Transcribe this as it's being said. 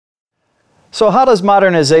So how does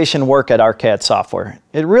modernization work at ARCAD Software?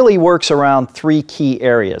 It really works around three key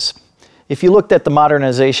areas. If you looked at the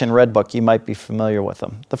Modernization Red Book, you might be familiar with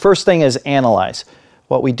them. The first thing is analyze.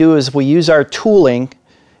 What we do is we use our tooling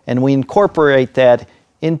and we incorporate that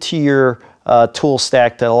into your tool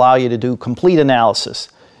stack to allow you to do complete analysis.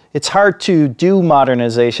 It's hard to do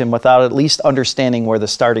modernization without at least understanding where the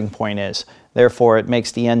starting point is. Therefore, it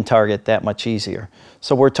makes the end target that much easier.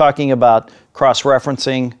 So we're talking about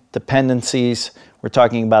cross-referencing, dependencies, we're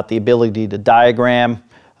talking about the ability to diagram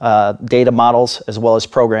data models as well as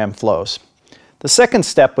program flows. The second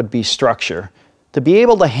step would be structure. To be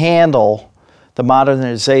able to handle the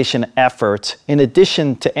modernization efforts, in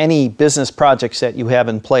addition to any business projects that you have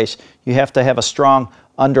in place, you have to have a strong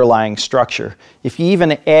underlying structure. If you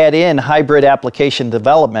even add in hybrid application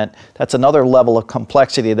development, that's another level of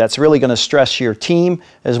complexity that's really going to stress your team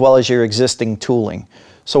as well as your existing tooling.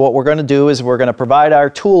 So what we're going to do is we're going to provide our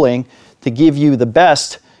tooling to give you the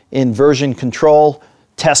best in version control,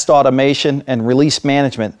 test automation, and release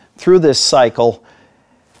management through this cycle.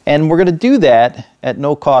 And we're going to do that at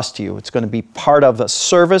no cost to you. It's going to be part of a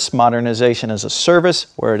service, modernization as a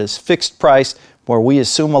service, where it is fixed price, where we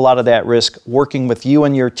assume a lot of that risk, working with you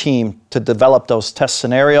and your team to develop those test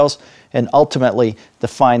scenarios and ultimately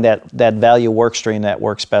define that value work stream that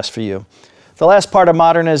works best for you. The last part of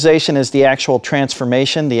modernization is the actual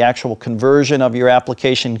transformation, the actual conversion of your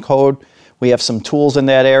application code. We have some tools in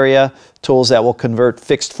that area, tools that will convert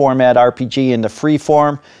fixed format RPG into free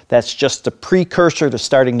form. That's just the precursor to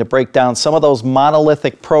starting to break down some of those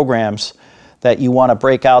monolithic programs that you want to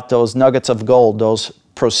break out those nuggets of gold, those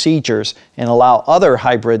procedures, and allow other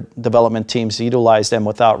hybrid development teams to utilize them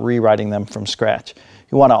without rewriting them from scratch.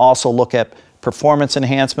 You want to also look at performance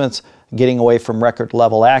enhancements, getting away from record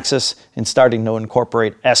level access, and starting to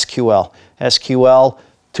incorporate SQL. SQL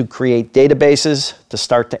to create databases, to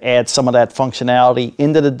start to add some of that functionality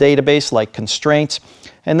into the database like constraints.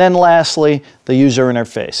 And then lastly, the user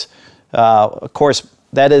interface. Of course,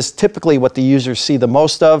 that is typically what the users see the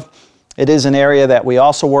most of. It is an area that we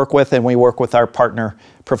also work with, and we work with our partner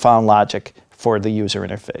Profound Logic for the user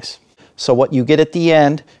interface. So what you get at the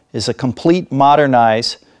end is a complete,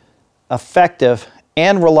 modernized, effective,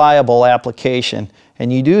 and reliable application,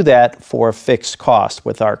 and you do that for a fixed cost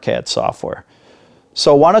with ARCAD Software.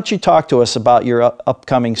 So why don't you talk to us about your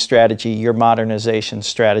upcoming strategy, your modernization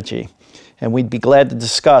strategy, and we'd be glad to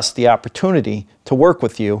discuss the opportunity to work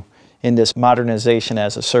with you in this modernization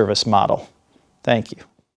as a service model. Thank you.